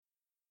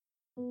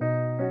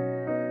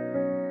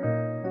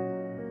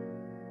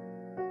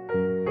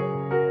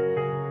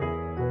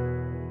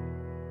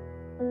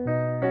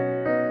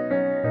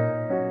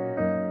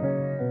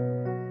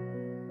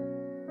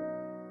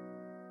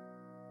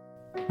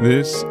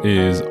This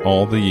is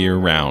All the Year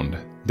Round,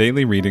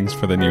 daily readings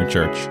for the New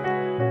Church.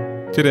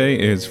 Today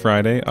is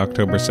Friday,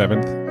 October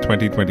 7th,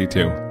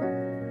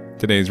 2022.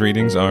 Today's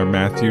readings are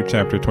Matthew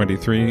chapter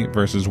 23,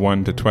 verses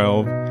 1 to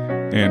 12,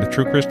 and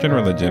True Christian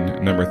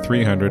Religion, number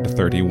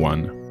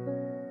 331.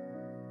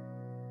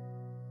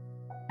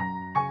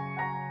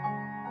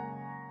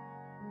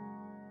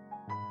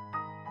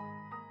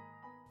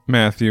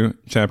 Matthew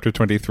chapter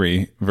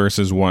 23,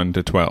 verses 1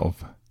 to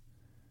 12.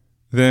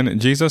 Then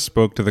Jesus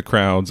spoke to the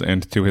crowds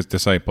and to his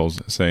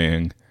disciples,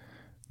 saying,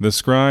 The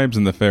scribes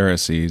and the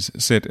Pharisees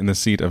sit in the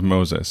seat of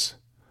Moses.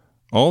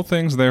 All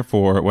things,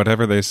 therefore,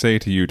 whatever they say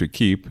to you to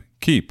keep,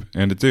 keep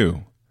and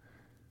do.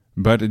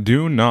 But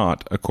do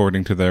not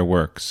according to their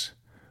works,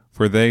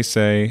 for they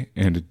say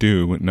and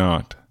do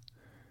not.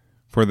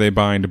 For they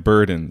bind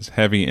burdens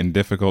heavy and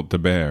difficult to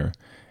bear,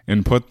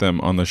 and put them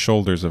on the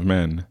shoulders of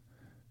men.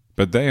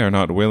 But they are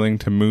not willing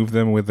to move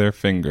them with their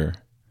finger.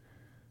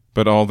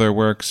 But all their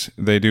works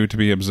they do to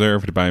be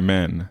observed by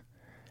men,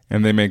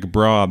 and they make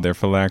broad their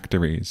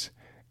phylacteries,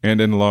 and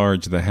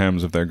enlarge the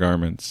hems of their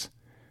garments,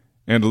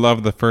 and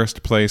love the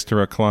first place to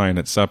recline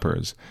at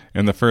suppers,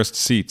 and the first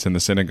seats in the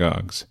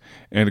synagogues,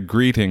 and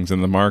greetings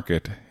in the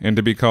market, and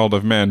to be called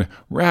of men,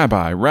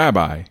 Rabbi,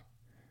 Rabbi.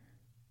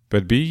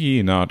 But be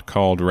ye not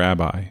called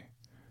Rabbi,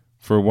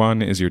 for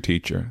one is your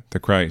teacher, the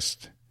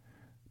Christ.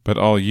 But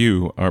all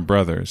you are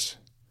brothers.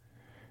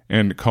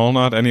 And call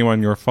not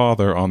anyone your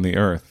father on the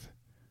earth,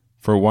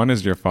 for one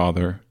is your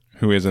Father,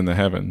 who is in the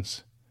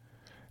heavens.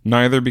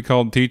 Neither be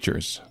called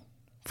teachers,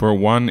 for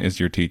one is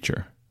your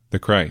teacher, the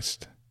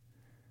Christ.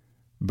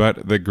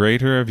 But the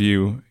greater of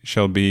you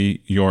shall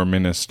be your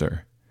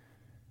minister.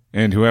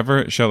 And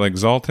whoever shall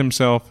exalt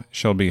himself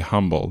shall be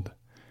humbled,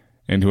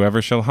 and whoever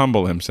shall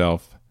humble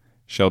himself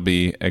shall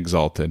be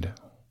exalted.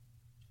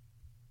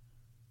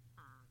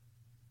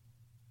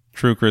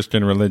 True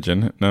Christian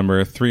Religion,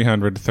 number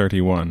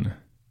 331.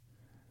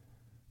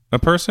 A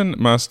person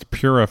must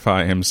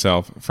purify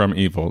himself from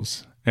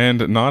evils,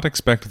 and not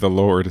expect the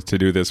Lord to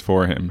do this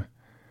for him.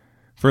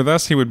 For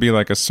thus he would be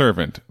like a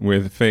servant,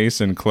 with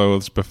face and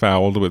clothes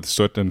befouled with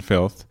soot and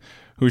filth,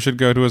 who should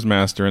go to his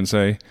master and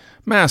say,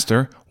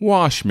 Master,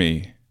 wash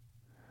me.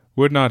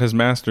 Would not his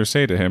master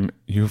say to him,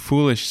 You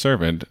foolish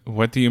servant,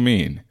 what do you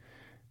mean?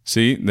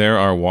 See, there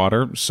are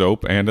water,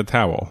 soap, and a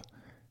towel.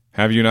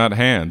 Have you not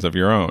hands of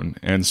your own,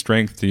 and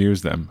strength to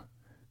use them?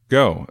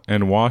 Go,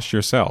 and wash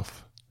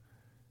yourself.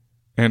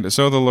 And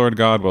so the Lord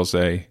God will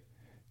say,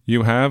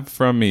 You have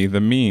from me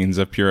the means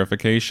of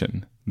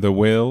purification, the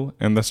will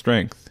and the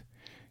strength.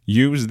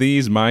 Use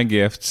these my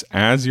gifts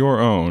as your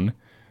own,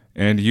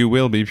 and you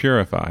will be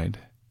purified.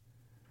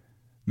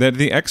 That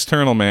the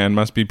external man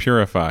must be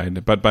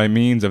purified, but by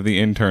means of the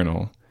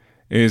internal,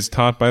 is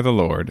taught by the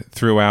Lord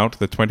throughout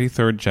the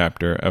 23rd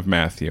chapter of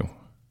Matthew.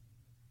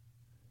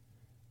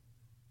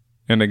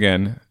 And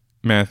again,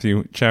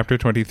 Matthew chapter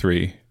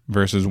 23,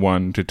 verses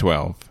 1 to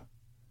 12.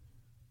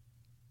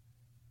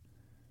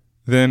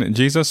 Then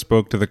Jesus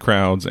spoke to the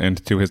crowds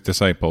and to his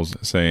disciples,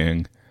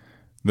 saying,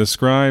 The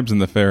scribes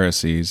and the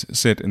Pharisees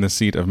sit in the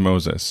seat of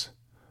Moses.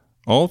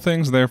 All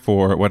things,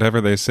 therefore,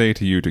 whatever they say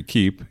to you to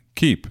keep,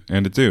 keep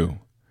and do.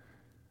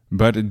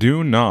 But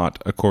do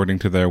not according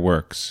to their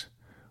works,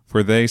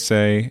 for they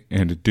say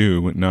and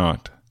do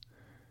not.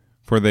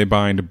 For they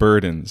bind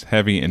burdens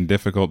heavy and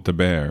difficult to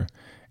bear,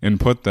 and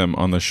put them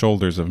on the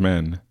shoulders of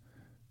men.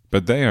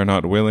 But they are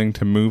not willing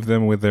to move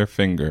them with their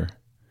finger.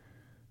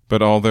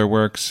 But all their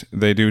works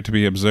they do to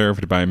be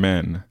observed by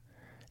men,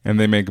 and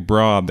they make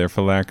broad their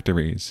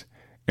phylacteries,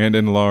 and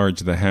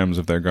enlarge the hems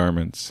of their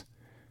garments,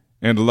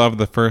 and love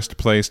the first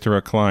place to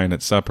recline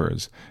at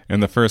suppers,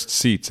 and the first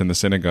seats in the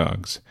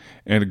synagogues,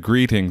 and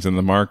greetings in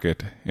the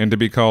market, and to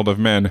be called of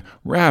men,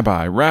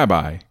 Rabbi,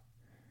 Rabbi.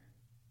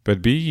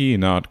 But be ye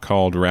not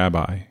called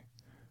Rabbi,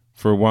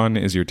 for one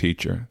is your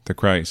teacher, the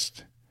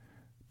Christ.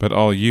 But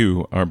all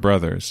you are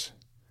brothers.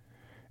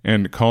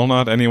 And call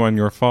not anyone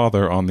your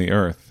father on the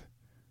earth,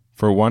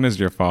 for one is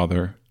your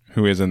Father,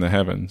 who is in the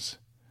heavens.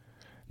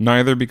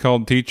 Neither be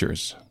called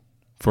teachers,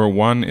 for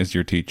one is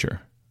your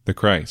teacher, the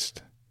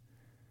Christ.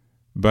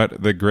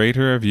 But the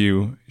greater of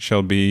you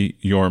shall be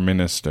your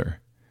minister.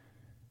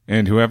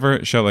 And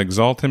whoever shall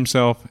exalt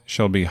himself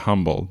shall be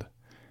humbled,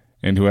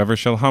 and whoever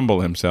shall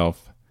humble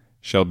himself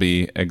shall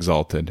be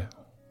exalted.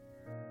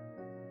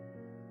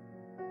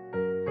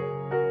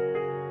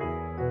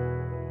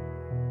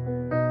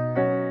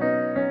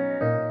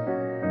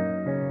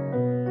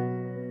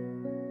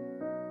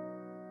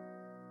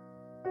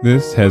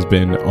 This has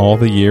been All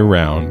the Year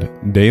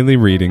Round, daily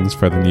readings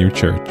for the New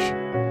Church.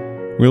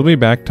 We'll be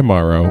back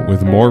tomorrow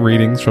with more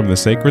readings from the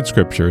sacred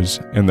scriptures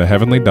and the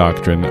heavenly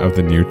doctrine of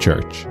the New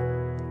Church.